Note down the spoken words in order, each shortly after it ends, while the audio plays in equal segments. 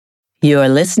You're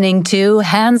listening to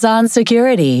Hands On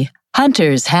Security,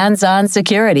 Hunter's Hands On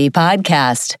Security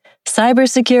podcast.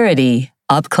 Cybersecurity,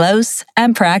 up close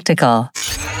and practical.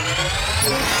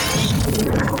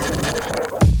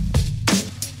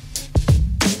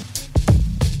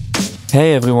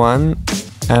 Hey everyone,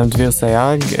 I'm Dvir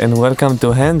Sayag and welcome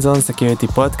to Hands On Security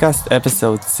Podcast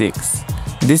episode 6.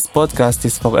 This podcast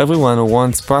is for everyone who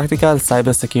wants practical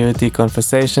cybersecurity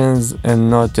conversations and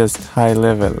not just high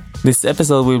level. This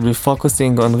episode will be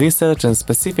focusing on research and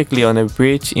specifically on a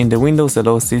breach in the Windows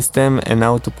Hello system and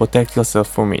how to protect yourself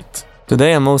from it.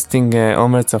 Today I'm hosting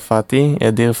Omer Tsarfati,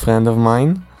 a dear friend of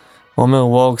mine. Omer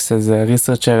works as a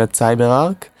researcher at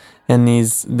CyberArk and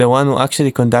is the one who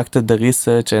actually conducted the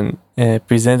research and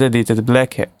presented it at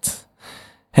Black Hat.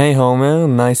 Hey Homer,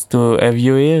 nice to have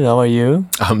you here. How are you?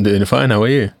 I'm doing fine. How are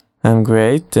you? I'm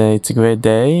great. It's a great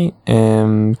day.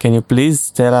 Can you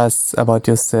please tell us about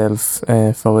yourself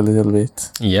for a little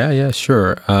bit? Yeah,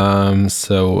 sure.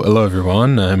 So hello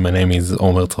everyone. My name is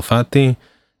Omer Tsarfati,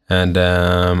 and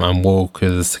I'm working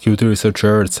as a security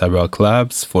researcher at CyberArk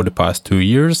Labs for the past 2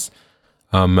 years.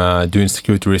 I'm doing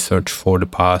security research for the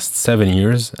past 7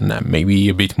 years, and maybe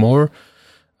a bit more.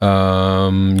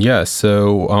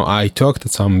 So I talked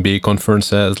at some big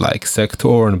conferences like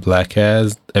Sector and Black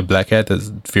Hat,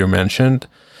 as Dvir mentioned,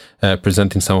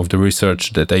 presenting some of the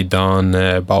research that I done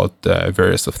about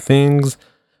various of things.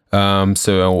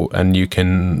 And you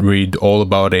can read all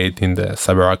about it in the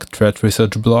CyberArk Threat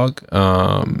Research blog.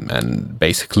 And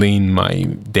basically in my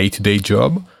day-to-day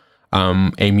job,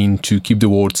 I'm aiming to keep the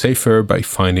world safer by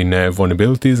finding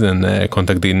vulnerabilities and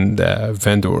contacting the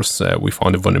vendors. We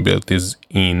found the vulnerabilities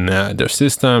in their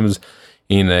systems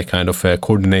in a kind of a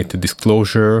coordinated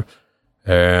disclosure.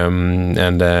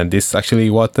 This is actually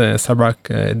what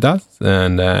CyberArk does.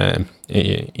 And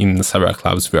in CyberArk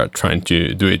Labs, we are trying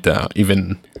to do it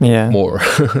even more.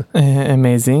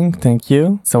 Amazing. Thank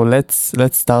you. So let's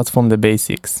start from the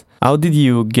basics. How did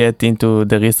you get into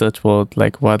the research world?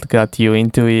 Like, what got you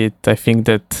into it? I think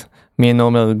that me and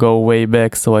Omer go way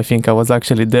back, so I think I was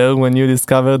actually there when you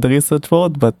discovered the research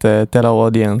world, but tell our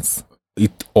audience.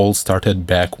 It all started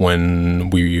back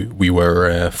when we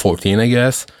were 14, I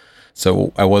guess.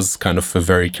 So I was kind of a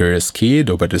very curious kid,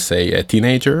 or better say a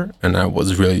teenager, and I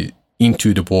was really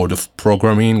into the world of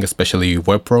programming, especially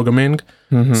web programming.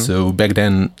 Mm-hmm. So back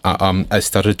then, I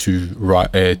started to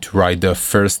write the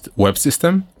first web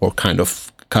system, or kind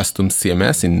of custom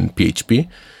CMS in PHP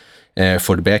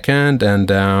for the backend, and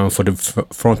for the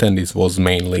front end, it was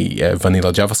mainly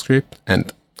vanilla JavaScript.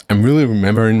 And I'm really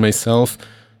remembering myself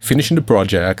finishing the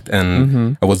project,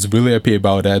 and I was really happy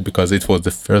about that because it was the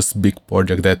first big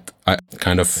project that I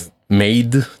kind of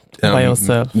made. By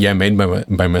yourself? Yeah, made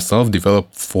by myself,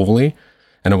 developed fully,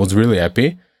 and I was really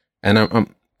happy. And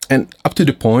up to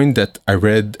the point that I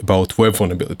read about web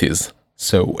vulnerabilities.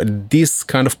 So at this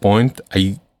kind of point,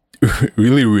 I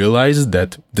really realized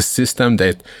that the system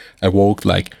that I worked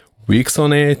like weeks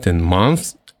on it and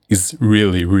months is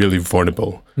really, really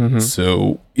vulnerable. Mm-hmm.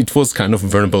 So it was kind of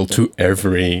vulnerable to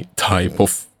every type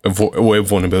of web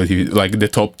vulnerability. Like the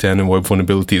top 10 web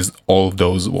vulnerabilities, all of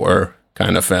those were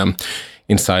kind of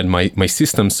inside my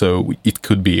system, so it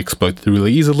could be exploited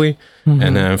really easily.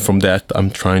 Mm-hmm. And from that,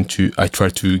 I try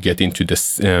to get into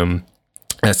this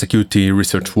security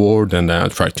research world and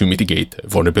try to mitigate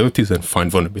vulnerabilities and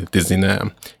find vulnerabilities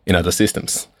in other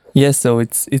systems. Yes, so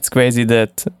it's crazy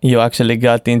that you actually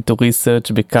got into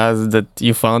research because that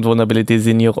you found vulnerabilities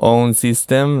in your own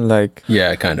system, like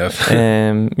kind of.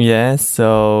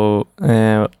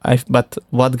 But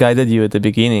what guided you at the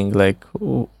beginning? Like,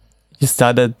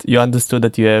 you understood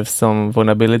that you have some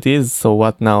vulnerabilities. So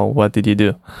what now? What did you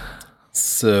do?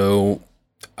 So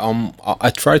I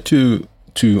tried to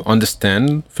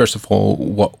understand first of all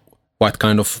what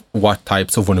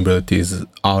types of vulnerabilities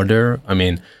are there. I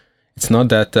mean, it's not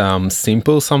that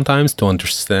simple sometimes to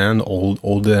understand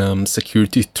all the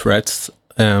security threats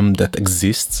that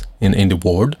exists in the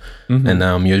world,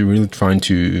 and you're really trying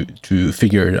to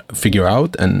figure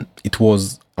out. And it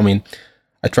was,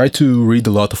 I tried to read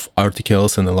a lot of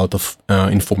articles and a lot of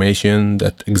information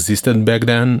that existed back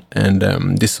then, and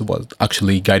this was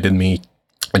actually guided me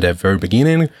at the very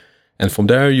beginning. And from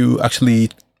there, you actually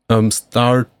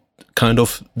start kind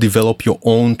of develop your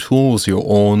own tools, your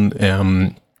own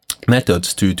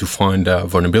methods to find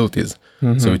vulnerabilities.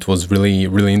 Mm-hmm. So it was really,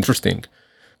 really interesting.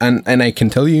 And I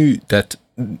can tell you that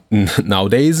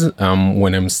nowadays,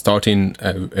 when I'm starting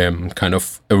kind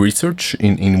of a research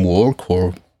in work,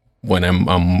 or when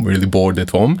I'm really bored at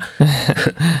home.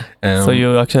 So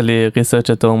you actually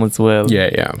research at home as well?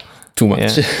 Yeah, too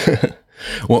much.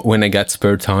 When I got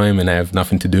spare time and I have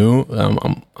nothing to do,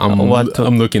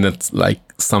 I'm looking at like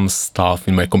some stuff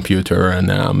in my computer and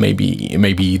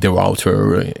maybe the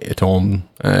router at home.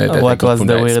 What was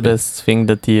the weirdest thing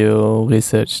that you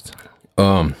researched?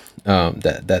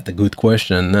 That's a good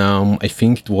question. I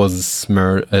think it was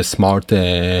a smart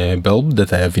bulb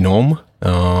that I have in home.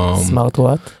 Smart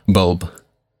what? Bulb.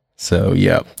 So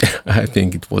yeah, I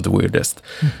think it was the weirdest.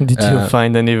 Did you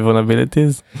find any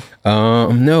vulnerabilities?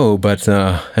 No, but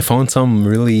I found some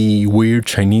really weird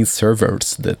Chinese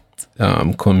servers that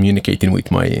communicating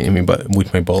with my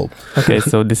bulb. Okay,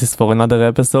 so this is for another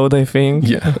episode, I think.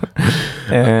 Yeah.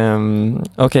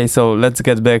 Okay, so let's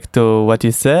get back to what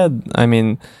you said. I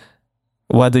mean,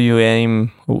 what do you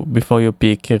aim before you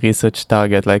pick a research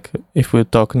target? Like if we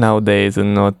talk nowadays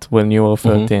and not when you were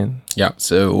 13. Mm-hmm. Yeah.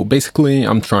 So basically,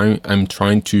 I'm trying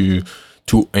to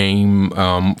aim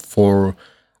for,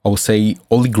 I would say,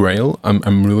 Holy Grail.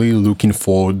 I'm really looking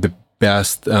for the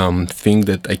best thing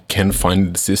that I can find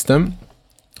in the system.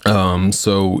 I'm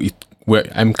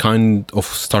kind of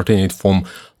starting it from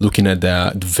looking at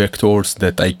the vectors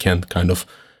that I can kind of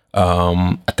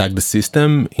attack the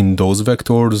system. In those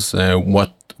vectors,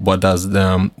 what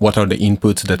are the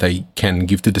inputs that I can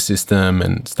give to the system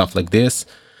and stuff like this.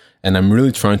 And I'm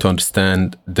really trying to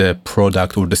understand the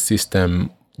product or the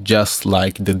system just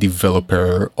like the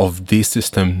developer of this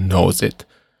system knows it.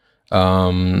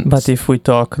 But if we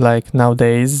talk like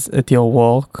nowadays at your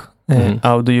work,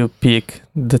 how do you pick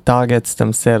the targets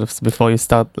themselves before you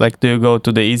start? Like, do you go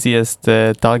to the easiest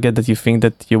target that you think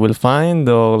that you will find,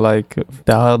 or like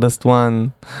the hardest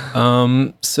one?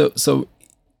 So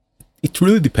it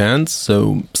really depends.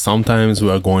 So sometimes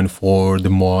we are going for the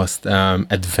most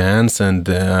advanced and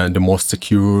the most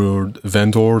secure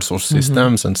vendors or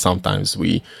systems, and sometimes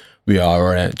we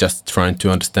are just trying to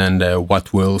understand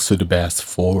what will suit the best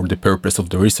for the purpose of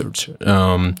the research.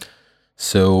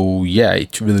 So yeah,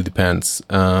 it really depends.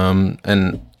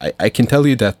 And I can tell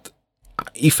you that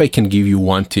if I can give you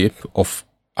one tip of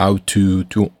how to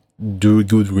do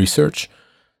good research,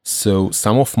 so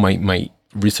some of my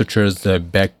researchers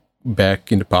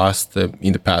back in the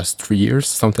past 3 years,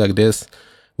 something like this,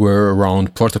 were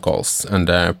around protocols and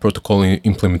protocol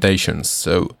implementations.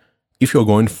 So if you're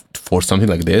going for something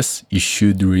like this, you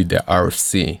should read the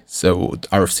RFC. So the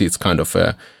RFC is kind of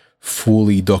a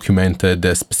fully documented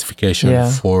specification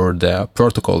for the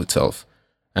protocol itself.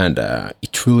 And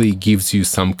it really gives you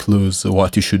some clues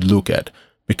what you should look at,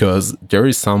 because there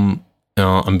is some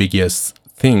ambiguous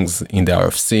things in the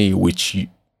RFC which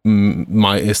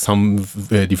some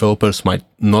developers might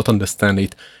not understand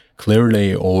it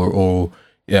clearly, or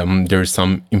there is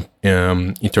some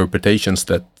interpretations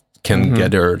that can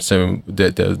gather, so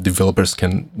the developers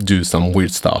can do some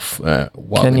weird stuff.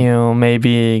 Can you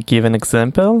maybe give an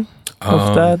example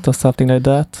of that or something like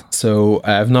that? So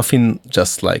I have nothing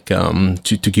just like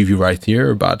to give you right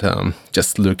here, but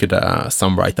just look at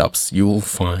some write-ups. You will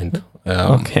find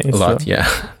a lot. Yeah.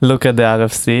 Look at the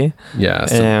RFC. Yeah.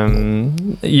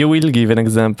 You will give an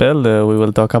example. We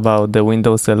will talk about the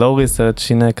Windows Hello research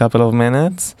in a couple of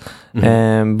minutes.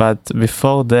 But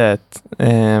before that,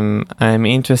 I'm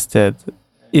interested,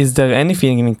 is there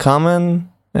anything in common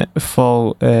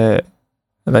for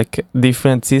like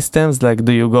different systems? Like,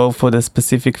 do you go for the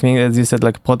specific thing, as you said,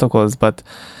 like protocols, but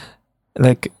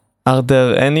like, are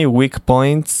there any weak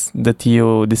points that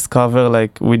you discover,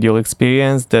 like with your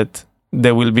experience, that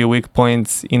there will be weak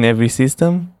points in every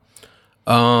system?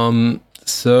 Well,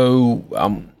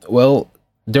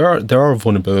 there are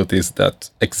vulnerabilities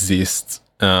that exist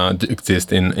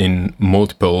in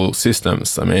multiple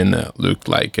systems. I mean, look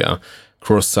like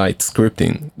cross-site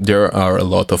scripting. There are a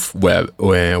lot of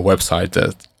websites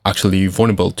that actually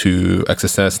vulnerable to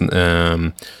XSS,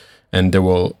 and there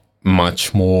were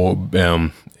much more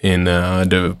in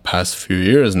the past few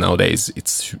years. Nowadays,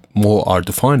 it's more hard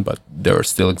to find, but there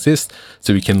still exist.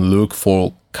 So we can look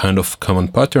for kind of common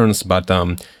patterns, but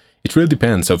it really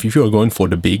depends. So if you're going for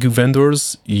the big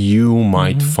vendors, you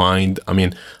might find, I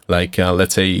mean, like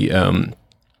let's say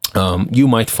you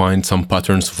might find some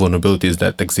patterns, vulnerabilities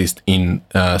that exist in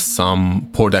some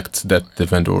products that the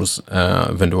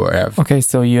vendor have. Okay,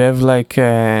 so you have like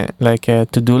a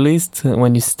to-do list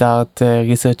when you start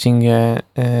researching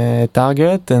a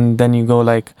target, and then you go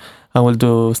like, I will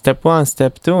do step 1,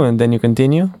 step 2, and then you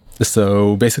continue.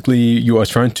 So basically, you are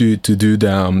trying to do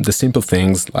the simple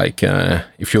things, like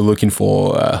if you're looking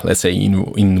for, let's say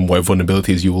in web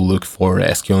vulnerabilities, you will look for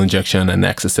SQL injection and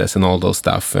XSS and all those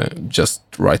stuff, just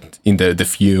right in the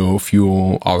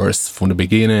few hours from the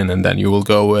beginning, and then you will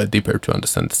go deeper to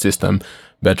understand the system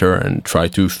better and try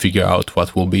to figure out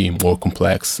what will be more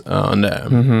complex. And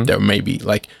there may be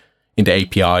like, in the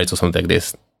APIs or something like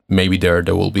this, maybe there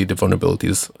will be the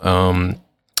vulnerabilities.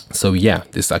 So yeah,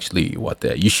 this is actually what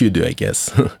you should do, I guess.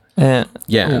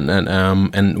 Yeah,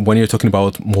 and when you're talking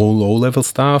about more low-level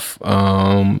stuff,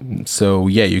 so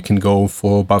yeah, you can go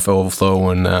for buffer overflow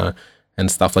and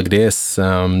stuff like this,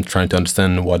 trying to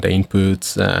understand what the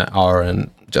inputs are and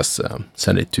just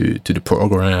send it to the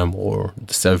program or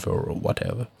the server or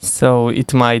whatever. So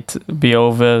it might be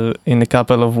over in a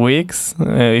couple of weeks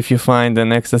if you find an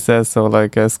XSS or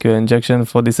like a SQL injection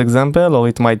for this example, or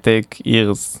it might take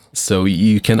years. So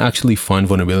you can actually find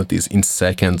vulnerabilities in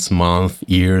seconds, months,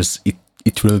 years.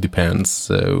 It really depends.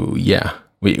 So yeah,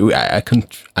 I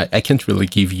can't really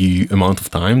give you amount of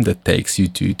time that takes you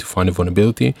to find a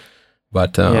vulnerability,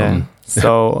 but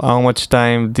So how much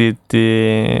time did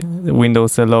the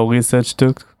Windows Hello research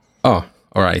took? Oh,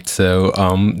 all right. So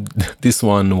this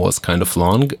one was kind of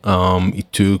long.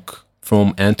 It took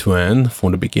from end to end,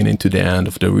 from the beginning to the end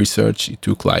of the research. It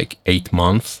took like 8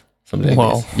 months, something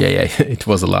like this. Yeah, it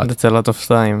was a lot. That's a lot of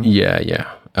time. Yeah.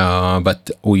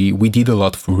 But we did a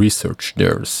lot of research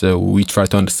there, so we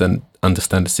tried to understand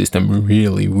the system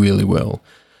really, really well.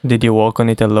 Did you work on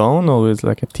it alone, or was it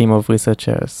like a team of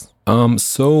researchers?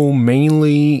 So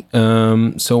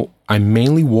I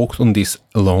mainly worked on this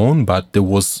alone, but there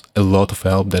was a lot of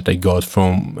help that I got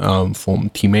from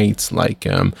teammates, like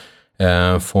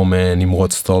from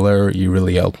Nimrod Stoller. He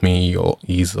really helped me.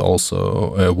 He's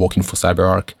also working for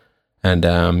CyberArk, and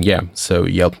so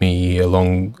he helped me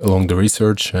along the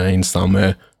research in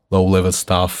some low-level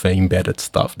stuff, embedded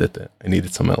stuff that I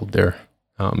needed some help there.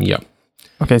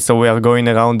 Okay, so we are going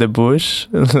around the bush.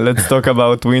 Let's talk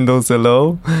about Windows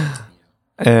Hello.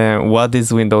 What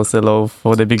is Windows Hello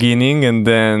for the beginning, and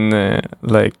then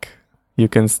you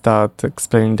can start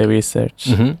explaining the research.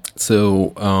 Mm-hmm.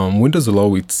 So Windows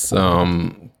Hello, it's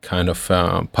kind of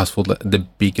the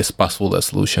biggest passwordless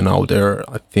solution out there.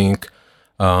 I think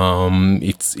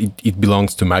it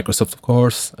belongs to Microsoft, of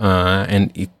course,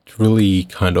 and it really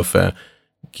kind of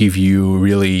give you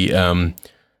really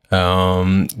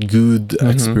good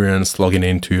experience logging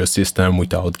into your system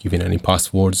without giving any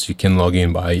passwords. You can log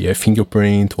in by a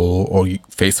fingerprint or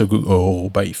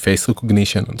by face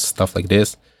recognition and stuff like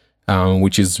this,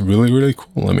 which is really, really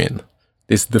cool. I mean,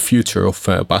 this is the future of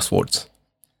passwords.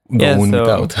 Going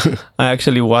without. I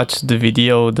actually watched the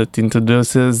video that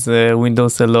introduces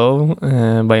Windows Hello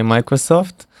by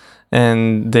Microsoft,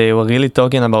 and they were really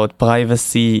talking about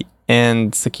privacy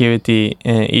and security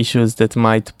issues that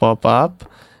might pop up.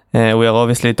 We are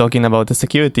obviously talking about the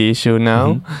security issue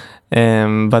now,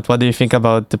 but what do you think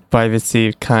about the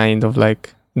privacy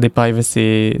the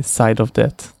privacy side of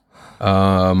that?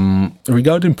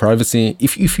 Regarding privacy,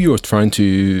 if you are trying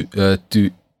to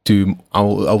I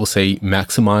will say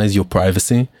maximize your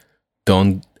privacy,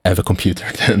 don't have a computer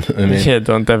then. I mean,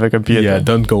 don't have a computer. Yeah,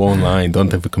 don't go online.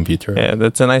 Don't have a computer. Yeah,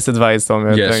 that's a nice advice,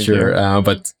 Tomer. Yeah, Thank sure. you.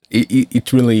 But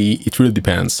it really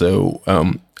depends. So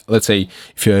let's say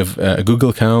if you have a Google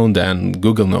account, then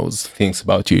Google knows things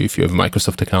about you. If you have a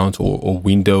Microsoft account or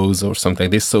Windows or something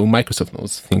like this, so Microsoft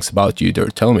knows things about you, their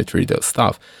telemetry, their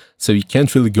stuff. So you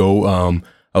can't really go,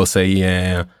 I would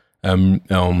say,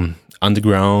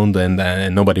 underground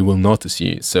and nobody will notice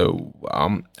you. So,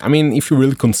 I mean, if you're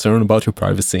really concerned about your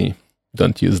privacy,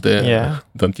 don't use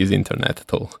don't use the internet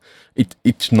at all.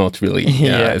 It's not really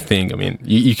a thing. I mean,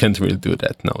 you can't really do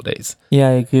that nowadays. Yeah,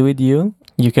 I agree with you.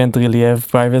 You can't really have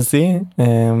privacy.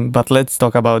 But let's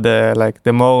talk about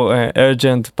the more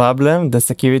urgent problem, the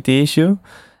security issue.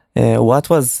 What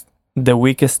was the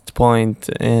weakest point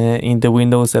in the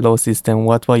Windows Hello system?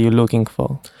 What were you looking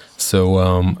for?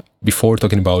 So before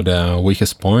talking about the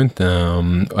weakest point,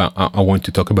 I want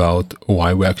to talk about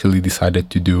why we actually decided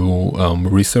to do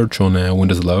research on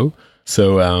Windows Hello.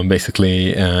 So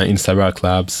basically, in CyberArk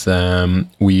Labs,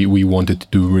 we wanted to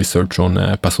do research on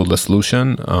a passwordless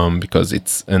solution because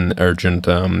it's an urgent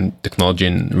technology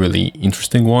and really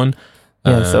interesting one.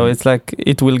 Yeah, so it's like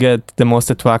it will get the most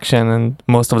attraction and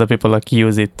most of the people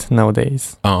use it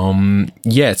nowadays.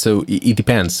 Yeah, so it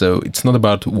depends. So it's not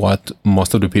about what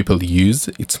most of the people use.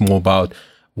 It's more about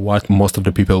what most of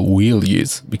the people will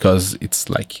use because it's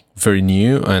like very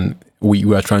new and we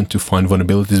are trying to find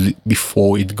vulnerabilities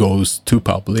before it goes to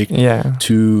public. Yeah.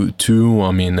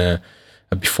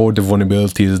 Before the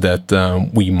vulnerabilities that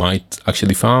we might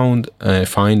actually find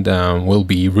will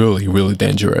be really, really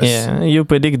dangerous. Yeah, you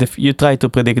try to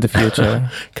predict the future.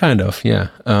 Kind of, yeah.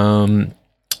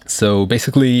 So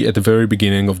basically, at the very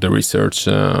beginning of the research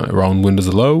around Windows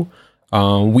Hello,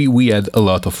 we had a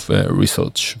lot of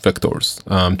research vectors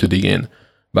to dig in.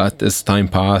 But as time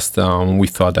passed, we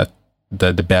thought that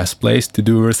the best place to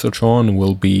do research on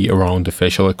will be around the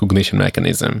facial recognition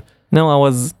mechanism. No,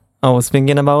 I was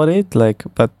thinking about it, like,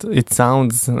 but it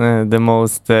sounds the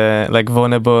most like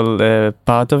vulnerable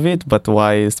part of it. But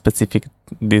why specific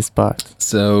this part?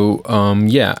 So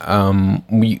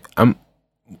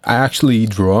I actually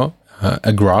draw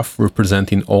a graph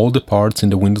representing all the parts in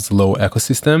the Windows Low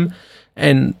ecosystem,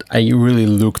 and I really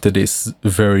looked at this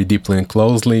very deeply and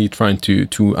closely, trying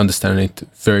to understand it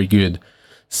very good.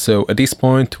 So at this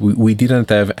point, we didn't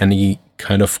have any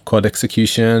kind of code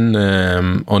execution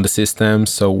on the system,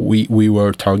 so we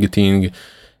were targeting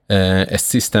a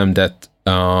system that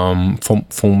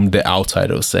from the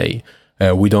outside, I'll say.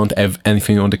 We don't have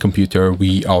anything on the computer.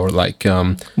 We are like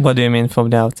What do you mean from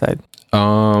the outside?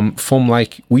 From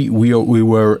like we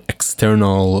were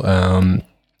external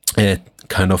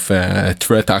kind of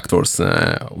threat actors.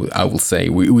 I will say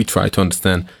we try to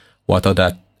understand what are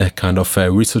that kind of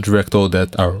research vector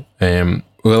that are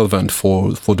relevant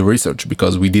for the research,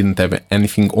 because we didn't have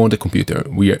anything on the computer.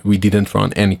 We didn't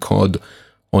run any code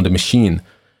on the machine.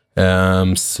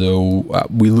 So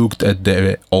we looked at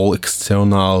the all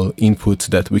external inputs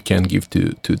that we can give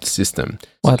to the system.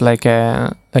 What, like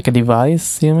a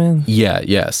device, you mean?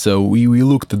 Yeah. So we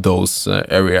looked at those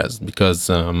areas because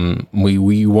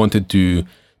we wanted to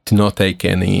not take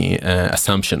any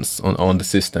assumptions on the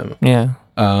system. Yeah.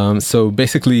 So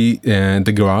basically,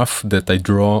 the graph that I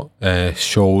draw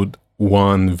showed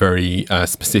one very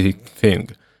specific thing,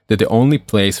 that the only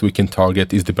place we can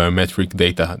target is the biometric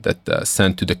data that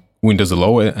sent to the Windows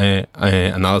Low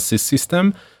analysis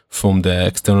system from the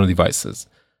external devices.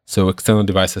 So external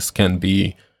devices can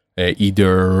be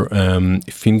either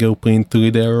fingerprint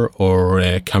reader or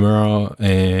a camera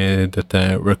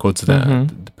that records the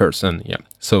person. Yeah.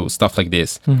 So stuff like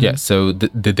this. Yeah. So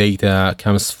the data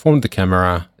comes from the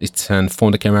camera. It's sent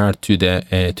from the camera to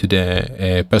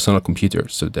the personal computer,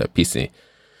 so the PC.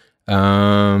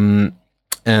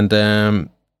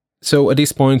 So at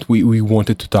this point, we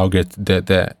wanted to target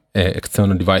the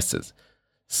external devices.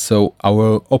 So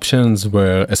our options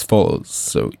were as follows.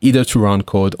 So either to run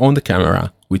code on the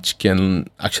camera, which can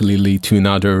actually lead to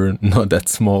another not that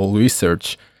small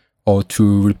research, or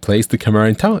to replace the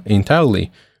camera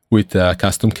entirely with a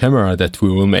custom camera that we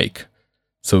will make.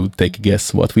 So take a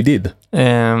guess what we did.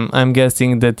 I'm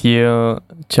guessing that you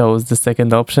chose the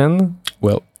second option.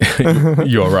 Well,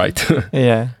 you're right.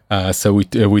 Yeah. So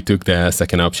we took the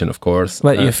second option, of course.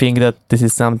 But you think that this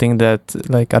is something that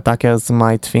like attackers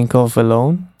might think of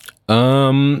alone?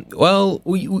 Well,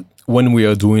 we when we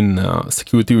are doing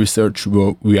security research,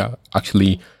 we are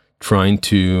actually trying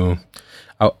to,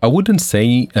 I wouldn't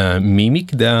say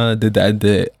mimic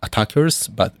the attackers,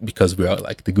 but because we are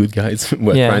like the good guys,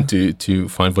 we're trying to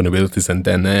find vulnerabilities and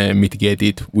then mitigate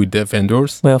it with the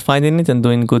vendors. We're finding it and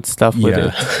doing good stuff with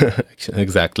it.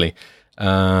 Exactly.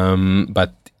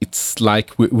 But it's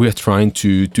like we're trying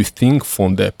to think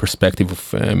from the perspective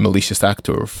of a malicious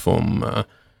actor, from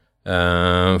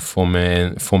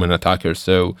an attacker.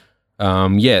 So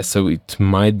so it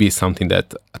might be something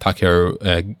that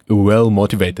a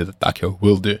well-motivated attacker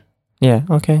will do. Yeah.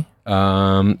 Okay.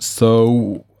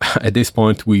 So at this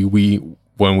point,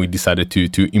 when we decided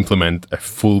to implement a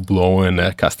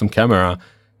full-blown custom camera,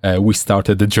 we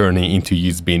started the journey into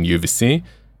USB and UVC.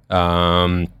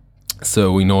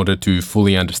 So in order to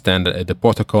fully understand the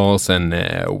protocols, and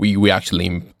we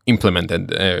actually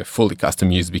implemented a fully custom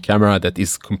USB camera that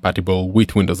is compatible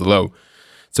with Windows Low.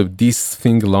 So this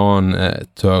thing alone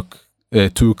took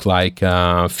like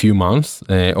a few months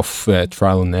of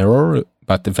trial and error,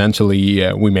 but eventually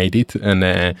we made it. And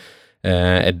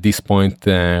at this point,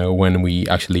 when we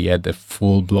actually had a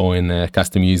full-blown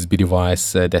custom USB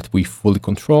device that we fully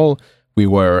control, we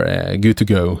were good to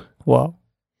go. Wow.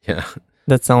 Yeah.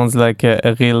 That sounds like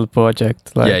a real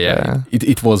project. Like,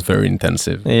 It was very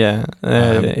intensive. Yeah.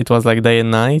 It was like day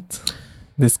and night,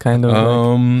 this kind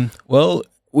of... Well,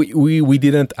 we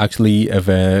didn't actually have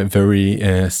a very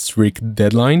strict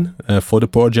deadline for the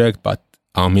project, but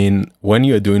I mean, when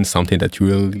you're doing something that you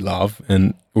really love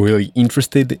and really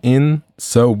interested in,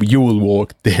 so you will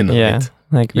work day and night. Yeah,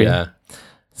 I agree. Yeah.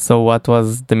 So what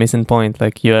was the missing point?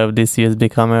 Like, you have this USB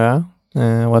camera.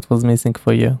 What was missing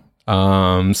for you?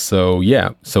 So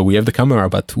we have the camera,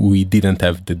 but we didn't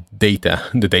have the data.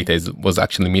 The data was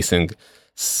actually missing.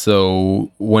 So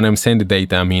when I'm saying the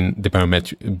data, I mean the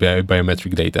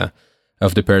biometric data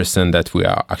of the person that we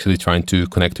are actually trying to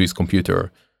connect to his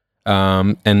computer.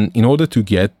 And in order to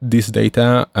get this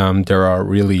data, there are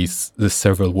really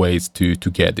several ways to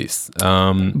get this.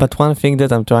 But one thing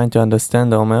that I'm trying to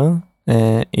understand, Omer,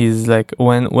 is like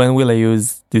when will I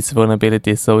use this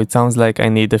vulnerability? So it sounds like I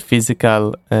need a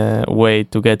physical way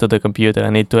to get to the computer. I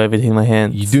need to have it in my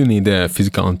hands. You do need a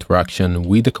physical interaction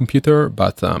with the computer,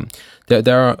 but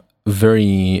there are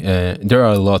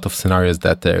a lot of scenarios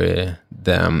that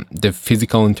the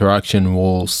physical interaction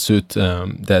will suit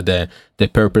the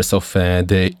purpose of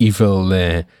the evil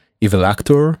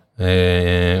actor,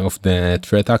 of the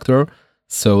threat actor.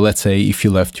 So let's say if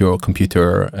you left your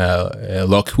computer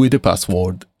locked with a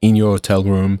password in your hotel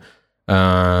room,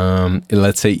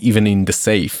 let's say even in the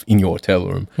safe in your hotel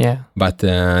room. Yeah. But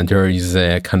there is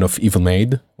a kind of evil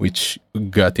maid which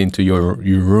got into your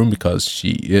room because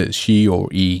she or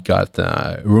he got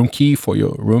a room key for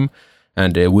your room,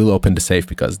 and they will open the safe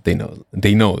because they know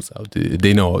how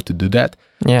to do that.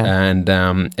 Yeah. And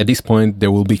at this point, they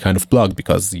will be kind of blocked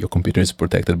because your computer is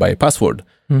protected by a password.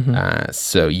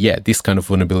 So yeah, this kind of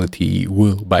vulnerability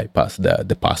will bypass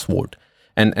the password.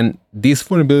 And this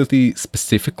vulnerability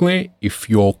specifically, if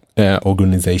your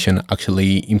organization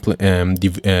actually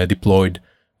deployed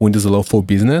Windows Hello for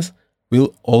Business,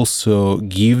 will also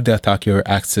give the attacker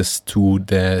access to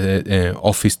the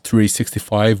Office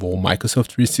 365 or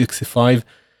Microsoft 365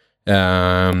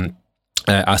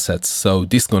 assets. So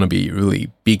this is going to be a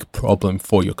really big problem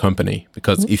for your company,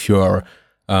 because if you are,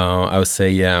 I would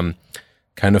say,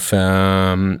 kind of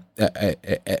have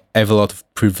a lot of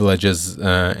privileges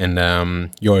and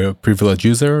you're a privileged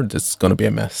user, that's going to be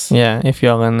a mess. Yeah, if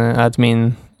you're an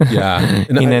admin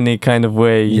in any kind of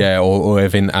way. Yeah, or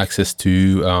having access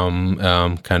to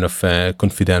kind of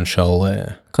confidential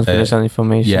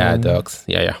information. Yeah, docs.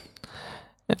 Yeah.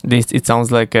 It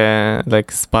sounds like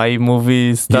spy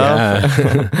movie stuff.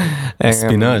 Yeah.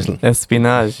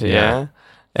 Espionage, yeah.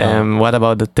 What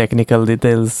about the technical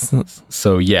details?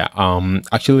 So yeah,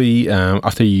 actually,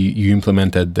 after you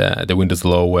implemented the Windows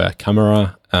Hello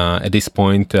camera, at this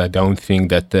point, the only thing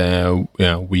that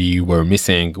we were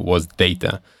missing was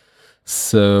data.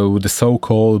 So the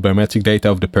so-called biometric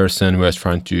data of the person who was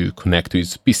trying to connect to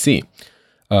his PC.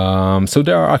 So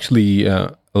there are actually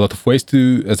a lot of ways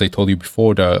to, as I told you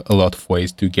before, there are a lot of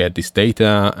ways to get this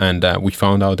data, and we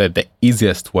found out that the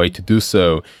easiest way to do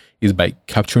so is by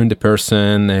capturing the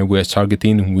person we're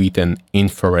targeting with an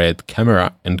infrared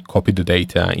camera and copy the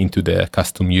data into the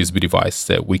custom USB device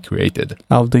that we created.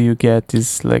 How do you get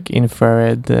this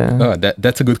infrared?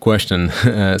 That's a good question.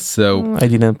 So I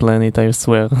didn't plan it, I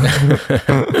swear.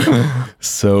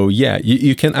 So yeah,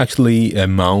 you can actually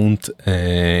mount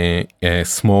a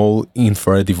small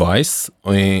infrared device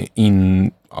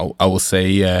in, I will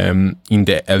say, in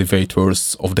the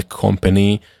elevators of the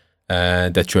company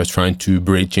that you are trying to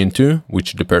bridge into,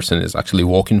 which the person is actually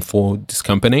working for this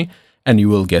company, and you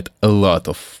will get a lot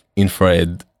of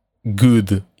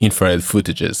good infrared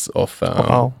footages of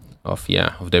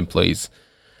the employees.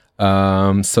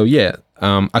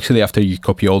 Actually, after you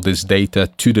copy all this data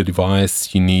to the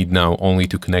device, you need now only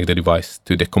to connect the device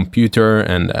to the computer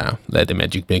and let the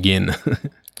magic begin.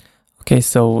 Okay,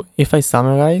 so if I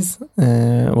summarize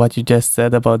what you just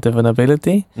said about the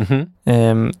vulnerability,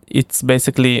 it's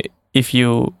basically if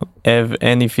you have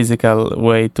any physical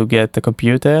way to get a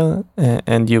computer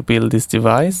and you build this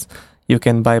device, you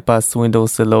can bypass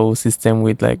Windows Hello system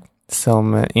with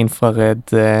some infrared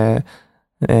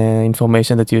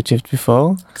information that you achieved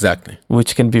before. Exactly.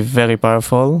 Which can be very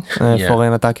powerful for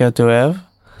an attacker to have.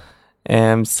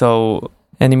 So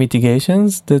any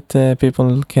mitigations that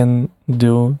people can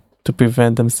do to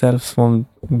prevent themselves from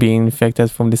being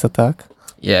infected from this attack?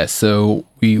 Yeah, so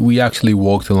we actually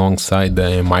worked alongside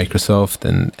Microsoft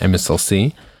and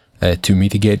MSLC to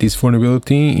mitigate this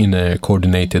vulnerability in a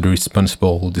coordinated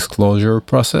responsible disclosure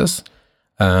process.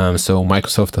 So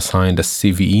Microsoft assigned a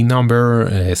CVE number,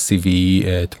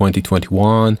 CVE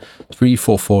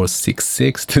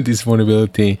 2021-34466 to this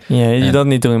vulnerability. Yeah, you don't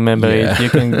need to remember it.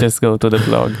 You can just go to the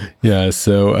blog. Yeah,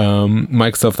 so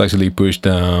Microsoft actually pushed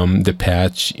the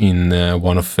patch in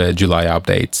one of July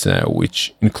updates,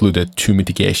 which included 2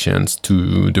 mitigations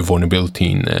to the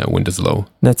vulnerability in Windows Hello.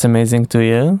 That's amazing to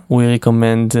hear. We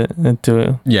recommend to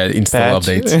install patch.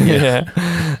 updates.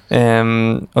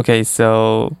 Okay,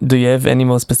 so do you have any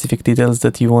more specific details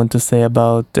that you want to say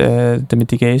about the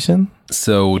mitigation?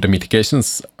 So the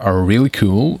mitigations are really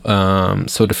cool.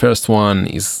 So the first one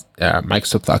is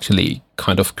Microsoft actually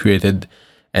kind of created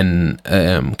an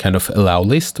kind of allow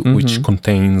list, which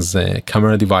contains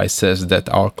camera devices that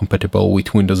are compatible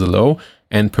with Windows Hello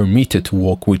and permitted to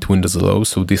work with Windows Hello.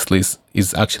 So this list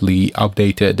is actually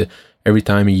updated every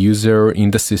time a user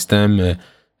in the system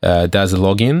does a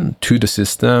login to the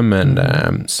system, and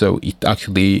so it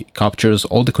actually captures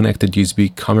all the connected USB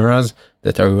cameras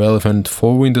that are relevant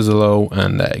for Windows Hello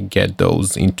and get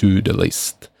those into the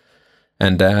list.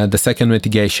 And the second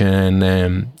mitigation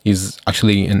is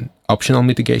actually an optional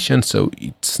mitigation, so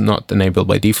it's not enabled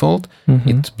by default.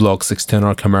 It blocks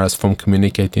external cameras from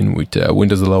communicating with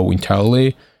Windows Hello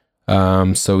entirely.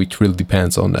 So it really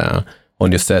depends on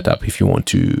your setup if you want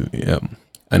to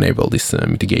enable this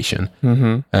mitigation.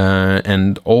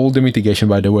 And all the mitigation,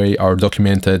 by the way, are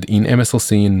documented in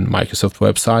MSLC in Microsoft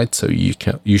website, so you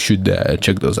should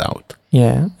check those out.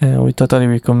 Yeah, we totally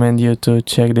recommend you to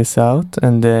check this out,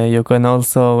 and you can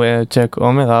also check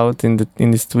Omer out in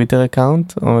his Twitter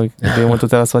account. Or do you want to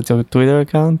tell us what's your Twitter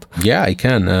account? Yeah, I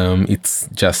can. It's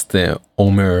just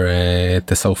Omer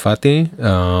Tessalfati.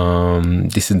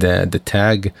 This is the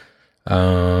tag.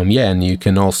 And you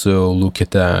can also look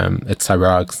at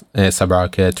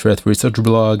CyberArk threat research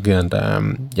blog, and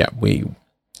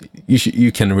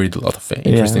you can read a lot of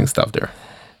interesting stuff there.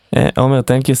 Omer,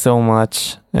 thank you so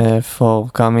much for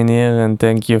coming here, and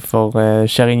thank you for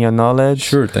sharing your knowledge.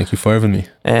 Sure, thank you for having me.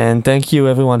 And thank you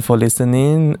everyone for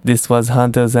listening. This was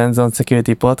Hunter's Hands-On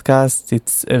Security Podcast.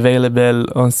 It's available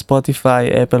on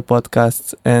Spotify, Apple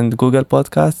Podcasts, and Google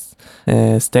Podcasts.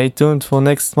 Stay tuned for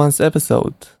next month's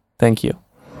episode. Thank you.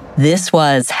 This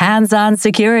was Hands-On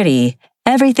Security.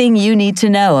 Everything you need to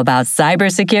know about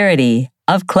cybersecurity,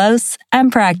 up close and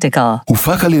practical.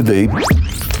 הופק על ידי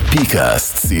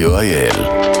פיקאסט, co.il,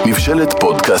 מבשלת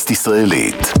פודקאסט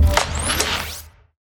ישראלית.